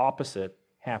exact opposite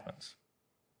happens.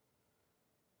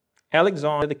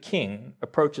 Alexander the king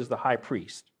approaches the high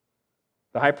priest.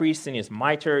 The high priest in his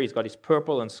mitre, he's got his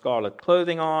purple and scarlet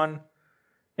clothing on,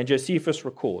 and Josephus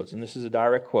records, and this is a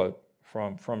direct quote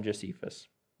from Josephus,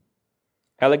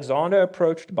 Alexander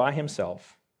approached by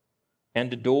himself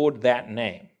and adored that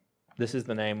name. This is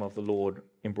the name of the Lord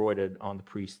embroidered on the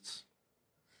priest's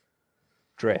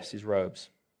dress, his robes,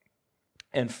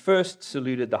 and first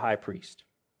saluted the high priest.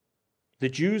 The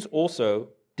Jews also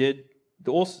did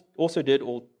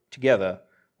all together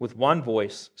with one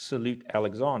voice salute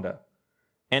Alexander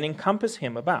and encompass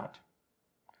him about.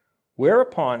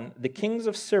 Whereupon the kings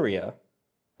of Syria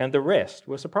and the rest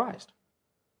were surprised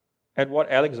at what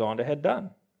Alexander had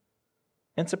done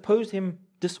and supposed him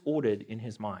disordered in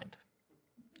his mind,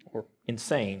 or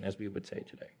insane, as we would say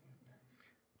today.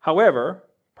 However,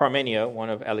 Parmenio, one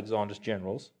of Alexander's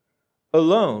generals,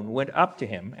 alone went up to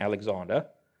him, Alexander,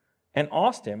 and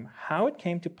asked him how it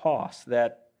came to pass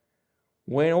that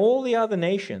when all the other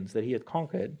nations that he had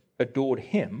conquered adored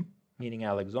him, meaning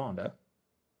Alexander,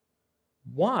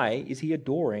 why is he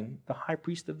adoring the high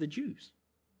priest of the Jews?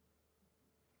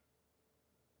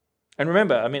 And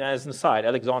remember, as an aside,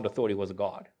 Alexander thought he was a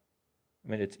god.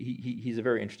 He's a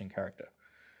very interesting character.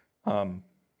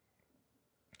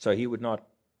 So he would not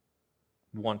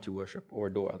want to worship or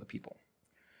adore other people.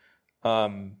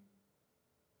 To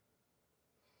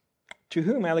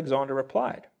whom Alexander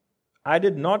replied, I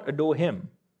did not adore him,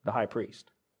 the high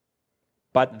priest,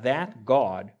 but that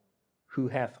God who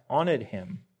hath honored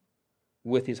him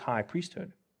with his high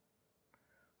priesthood.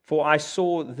 For I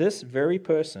saw this very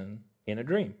person in a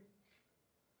dream,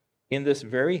 in this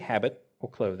very habit or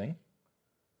clothing,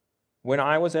 when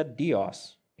I was at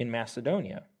Dios in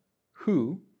Macedonia,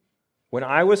 who, when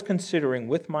I was considering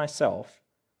with myself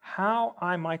how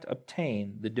I might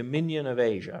obtain the dominion of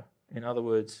Asia, in other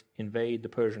words, invade the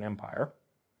Persian Empire,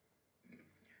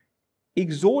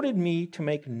 exhorted me to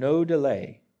make no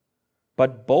delay,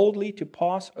 but boldly to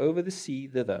pass over the sea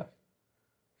thither,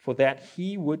 for that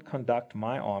he would conduct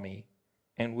my army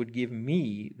and would give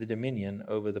me the dominion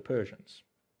over the Persians.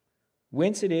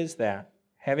 Whence it is that,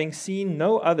 having seen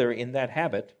no other in that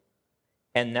habit,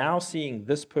 and now seeing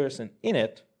this person in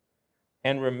it,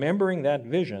 and remembering that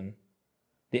vision,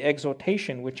 the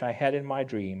exhortation which I had in my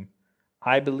dream,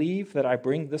 I believe that I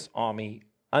bring this army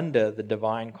under the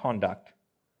divine conduct,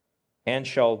 and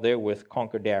shall therewith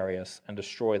conquer Darius and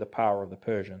destroy the power of the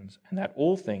Persians, and that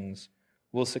all things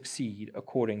will succeed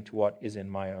according to what is in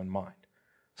my own mind.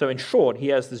 So in short, he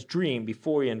has this dream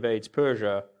before he invades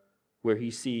Persia where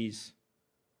he sees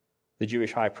the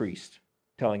Jewish high priest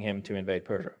telling him to invade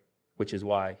Persia, which is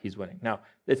why he's winning. Now,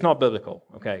 it's not biblical,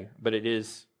 okay, but it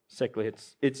is secular.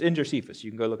 It's in Josephus.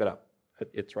 You can go look it up.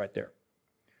 It's right there.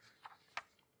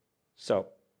 So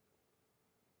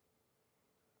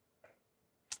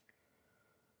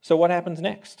what happens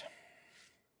next?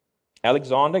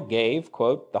 Alexander gave,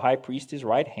 quote, the high priest his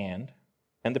right hand,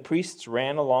 and the priests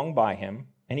ran along by him,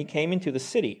 and he came into the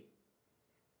city.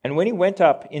 And when he went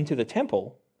up into the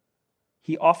temple,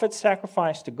 he offered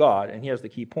sacrifice to God, and here's the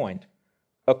key point,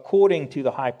 according to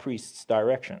the high priest's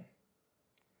direction,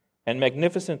 and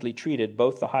magnificently treated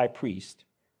both the high priest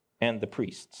and the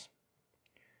priests.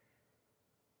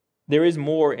 There is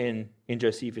more in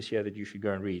Josephus here that you should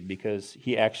go and read, because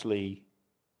he actually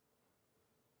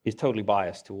is totally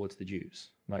biased towards the Jews.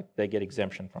 Like, they get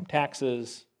exemption from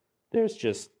taxes. There's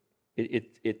just,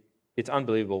 it it's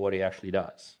unbelievable what he actually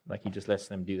does. Like, he just lets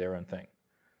them do their own thing.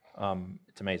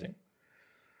 It's amazing.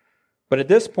 But at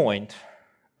this point,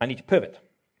 I need to pivot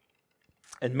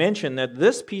and mention that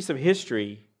this piece of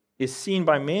history is seen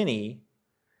by many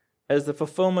as the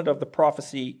fulfillment of the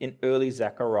prophecy in early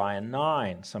Zechariah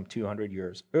 9, some 200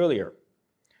 years earlier.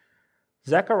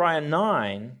 Zechariah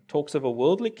 9 talks of a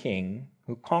worldly king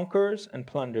who conquers and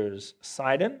plunders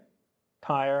Sidon,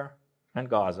 Tyre, and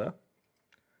Gaza,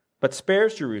 but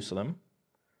spares Jerusalem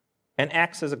and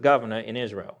acts as a governor in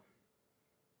Israel.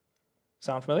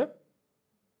 Sound familiar?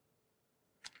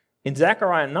 In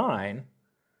Zechariah 9,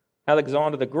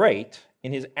 Alexander the Great,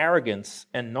 in his arrogance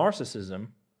and narcissism,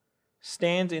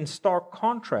 stands in stark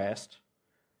contrast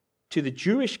to the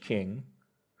Jewish king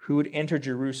who would enter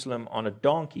Jerusalem on a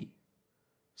donkey.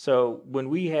 So when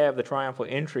we have the triumphal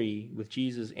entry with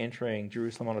Jesus entering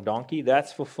Jerusalem on a donkey,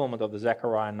 that's fulfillment of the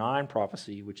Zechariah 9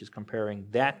 prophecy, which is comparing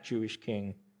that Jewish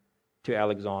king to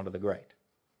Alexander the Great.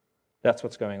 That's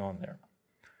what's going on there.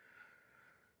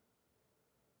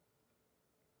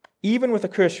 Even with a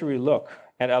cursory look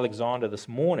at Alexander this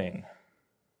morning,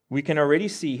 we can already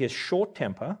see his short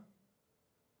temper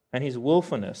and his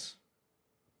willfulness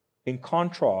in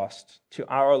contrast to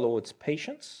our Lord's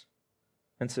patience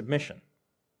and submission.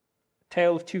 A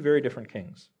tale of two very different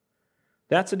kings.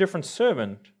 That's a different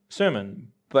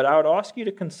sermon, but I would ask you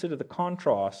to consider the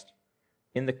contrast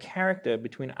in the character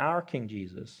between our King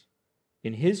Jesus,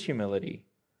 in his humility,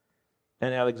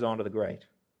 and Alexander the Great.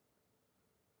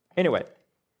 Anyway,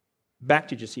 back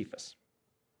to Josephus.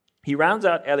 He rounds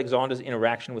out Alexander's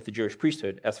interaction with the Jewish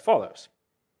priesthood as follows.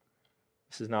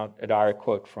 This is now a direct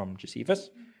quote from Josephus.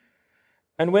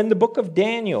 And when the book of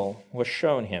Daniel was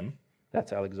shown him,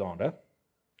 that's Alexander,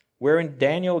 wherein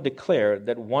Daniel declared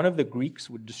that one of the Greeks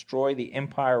would destroy the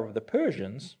empire of the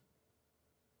Persians,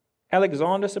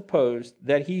 Alexander supposed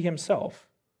that he himself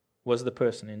was the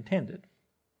person intended.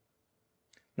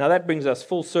 Now that brings us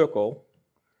full circle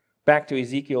back to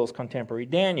Ezekiel's contemporary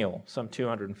Daniel, some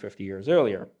 250 years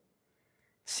earlier.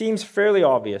 It seems fairly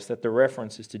obvious that the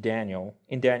reference is to Daniel,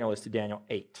 in Daniel is to Daniel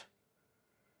 8.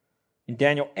 In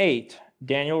Daniel 8,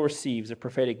 Daniel receives a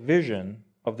prophetic vision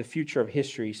of the future of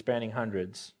history spanning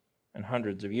hundreds and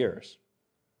hundreds of years.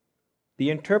 The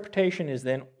interpretation is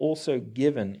then also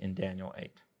given in Daniel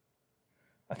 8.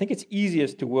 I think it's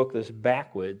easiest to work this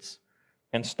backwards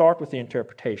and start with the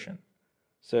interpretation.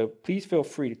 So please feel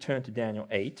free to turn to Daniel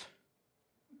 8.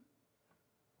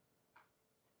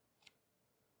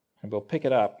 And we'll pick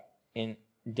it up in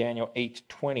Daniel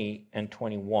 8:20 and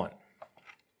 21.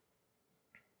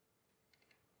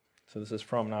 So this is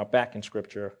from now back in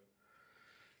Scripture.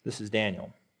 This is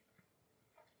Daniel.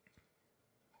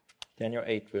 Daniel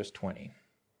 8, verse 20.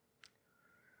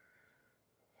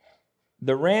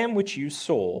 The ram which you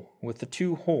saw with the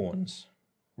two horns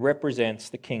represents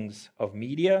the kings of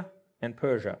Media and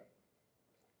Persia.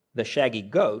 The shaggy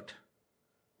goat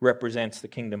represents the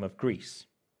kingdom of Greece.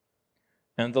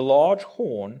 And the large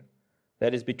horn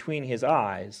that is between his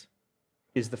eyes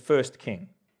is the first king.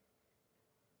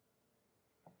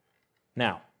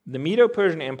 Now, the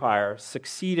Medo-Persian Empire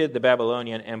succeeded the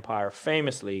Babylonian Empire,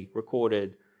 famously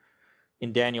recorded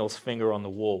in Daniel's finger on the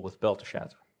wall with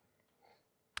Belteshazzar.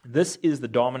 This is the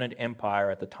dominant empire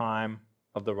at the time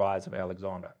of the rise of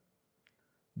Alexander.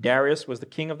 Darius was the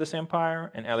king of this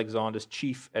empire and Alexander's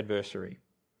chief adversary.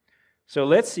 So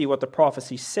let's see what the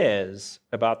prophecy says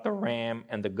about the ram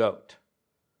and the goat.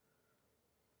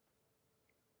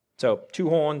 So, two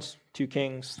horns, two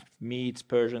kings, Medes,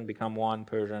 Persian, become one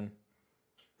Persian.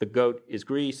 The goat is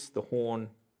Greece, the horn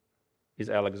is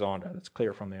Alexander. That's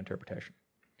clear from the interpretation.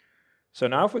 So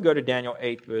now if we go to Daniel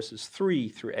 8, verses 3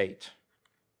 through 8,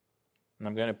 and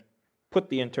I'm going to put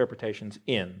the interpretations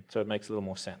in so it makes a little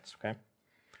more sense, okay?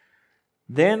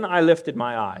 Then I lifted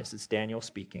my eyes, it's Daniel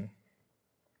speaking,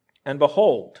 and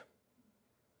behold,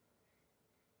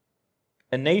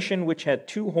 a nation which had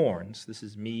two horns, this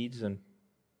is Medes and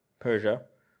Persia,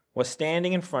 was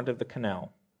standing in front of the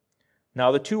canal.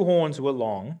 Now the two horns were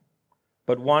long,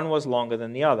 but one was longer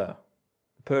than the other.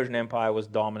 The Persian Empire was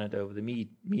dominant over the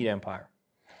Mede Empire,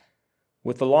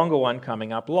 with the longer one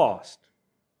coming up last,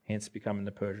 hence becoming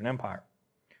the Persian Empire.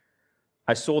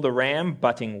 I saw the ram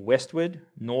butting westward,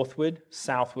 northward,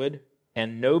 southward,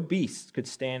 and no beast could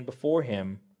stand before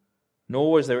him,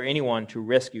 nor was there anyone to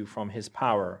rescue from his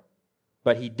power.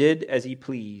 But he did as he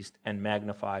pleased and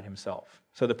magnified himself.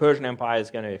 So the Persian Empire is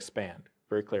going to expand.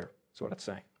 Very clear. That's what it's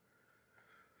saying.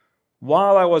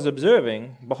 While I was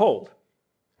observing, behold,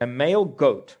 a male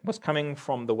goat was coming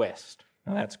from the west.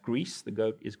 Now that's Greece. The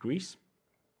goat is Greece.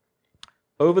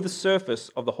 Over the surface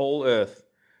of the whole earth,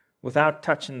 without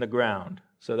touching the ground.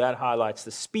 So that highlights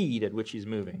the speed at which he's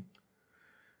moving.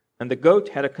 And the goat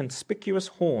had a conspicuous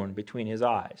horn between his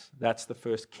eyes. That's the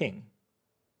first king.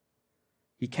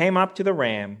 He came up to the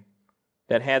ram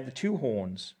that had the two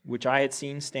horns, which I had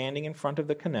seen standing in front of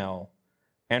the canal,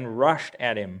 and rushed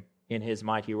at him in his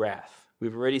mighty wrath.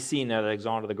 We've already seen that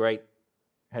Alexander the Great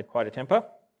had quite a temper.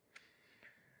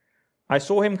 I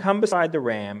saw him come beside the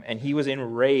ram, and he was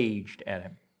enraged at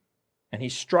him. And he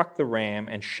struck the ram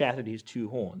and shattered his two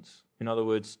horns. In other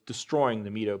words, destroying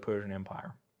the Medo-Persian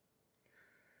Empire.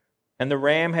 And the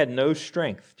ram had no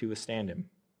strength to withstand him.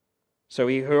 So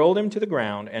he hurled him to the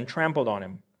ground and trampled on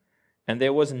him. And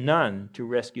there was none to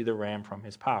rescue the ram from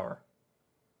his power.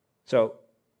 So,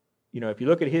 if you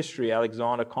look at history,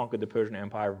 Alexander conquered the Persian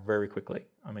Empire very quickly.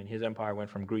 I mean, his empire went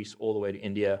from Greece all the way to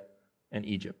India and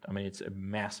Egypt. I mean, it's a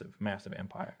massive, massive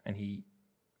empire. And he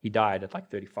died at like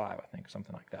 35, I think,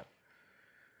 something like that.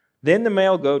 Then the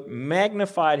male goat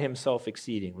magnified himself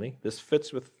exceedingly. This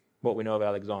fits with what we know of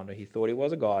Alexander. He thought he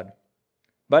was a god.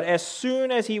 But as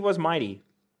soon as he was mighty,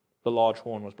 the large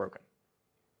horn was broken,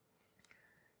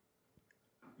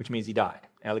 which means he died.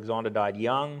 Alexander died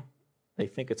young. They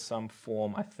think it's some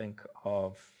form,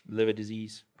 of liver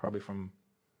disease, probably from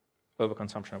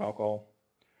overconsumption of alcohol.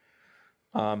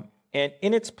 And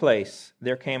in its place,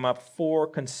 there came up 4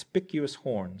 conspicuous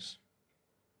horns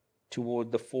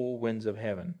toward the 4 winds of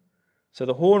heaven. So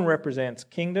the horn represents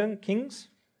kings.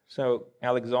 So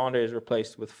Alexander is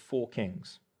replaced with 4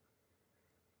 kings.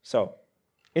 So,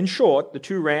 in short, the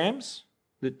 2 rams,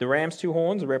 the ram's 2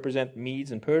 horns represent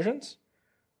Medes and Persians.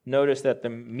 Notice that the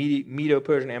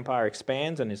Medo-Persian Empire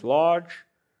expands and is large.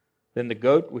 Then the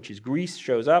goat, which is Greece,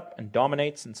 shows up and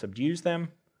dominates and subdues them.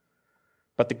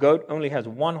 But the goat only has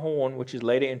 1 horn, which is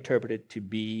later interpreted to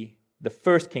be the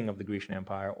first king of the Grecian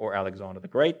Empire, or Alexander the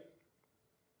Great.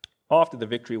 After the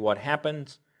victory, what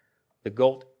happens? The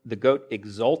goat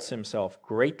exalts himself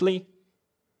greatly.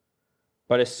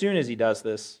 But as soon as he does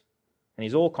this, and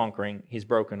he's all conquering, he's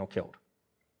broken or killed.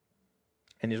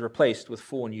 And he's replaced with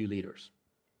 4 new leaders.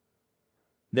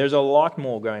 There's a lot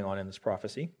more going on in this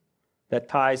prophecy that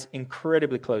ties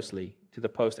incredibly closely to the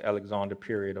post-Alexander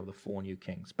period of the 4 new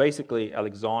kings. Basically,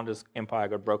 Alexander's empire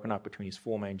got broken up between his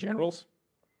 4 main generals.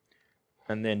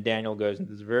 And then Daniel goes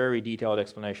into this very detailed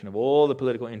explanation of all the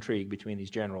political intrigue between these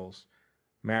generals.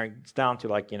 It's down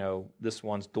to this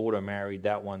one's daughter married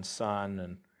that one's son,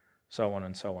 and so on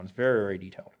and so on. It's very, very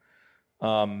detailed.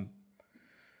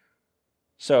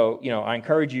 So, I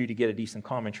encourage you to get a decent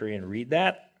commentary and read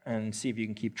that and see if you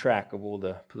can keep track of all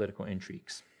the political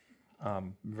intrigues.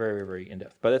 Very, very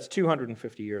in-depth. But that's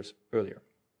 250 years earlier.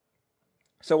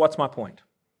 So what's my point?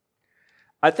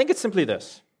 I think it's simply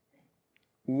this.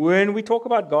 When we talk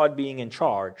about God being in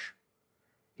charge,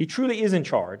 he truly is in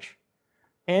charge,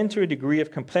 and to a degree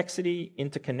of complexity,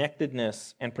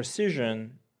 interconnectedness, and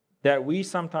precision that we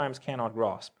sometimes cannot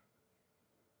grasp.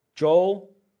 Joel,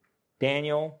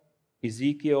 Daniel,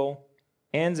 Ezekiel,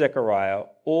 and Zechariah,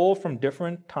 all from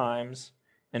different times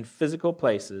and physical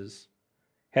places,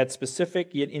 had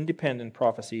specific yet independent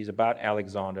prophecies about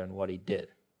Alexander and what he did.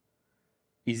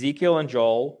 Ezekiel and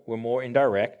Joel were more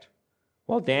indirect,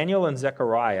 while Daniel and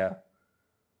Zechariah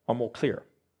are more clear.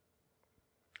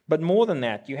 But more than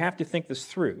that, you have to think this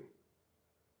through.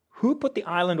 Who put the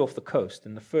island off the coast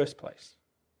in the first place?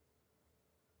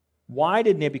 Why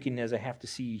did Nebuchadnezzar have to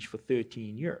siege for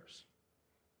 13 years?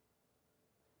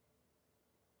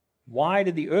 Why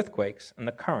did the earthquakes and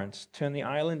the currents turn the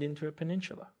island into a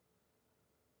peninsula?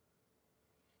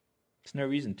 There's no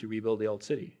reason to rebuild the old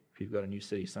city if you've got a new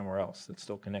city somewhere else that's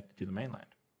still connected to the mainland.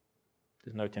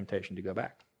 There's no temptation to go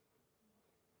back.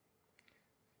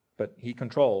 But he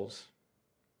controls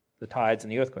the tides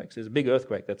and the earthquakes. There's a big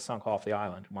earthquake that sunk half the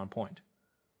island at one point.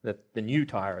 That the new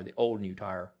Tyre, the old new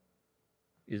Tyre,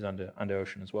 is under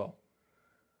ocean as well.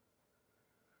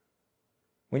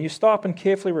 When you stop and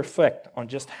carefully reflect on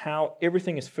just how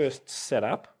everything is first set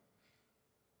up,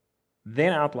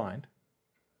 then outlined,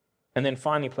 and then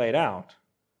finally played out,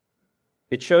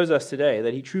 it shows us today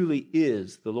that he truly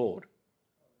is the Lord.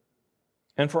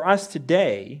 And for us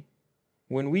today,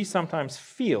 when we sometimes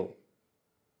feel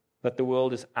that the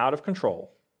world is out of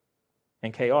control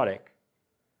and chaotic,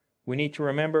 we need to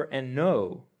remember and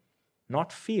know,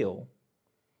 not feel,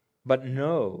 but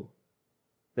know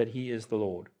that he is the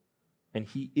Lord and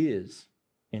he is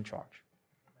in charge.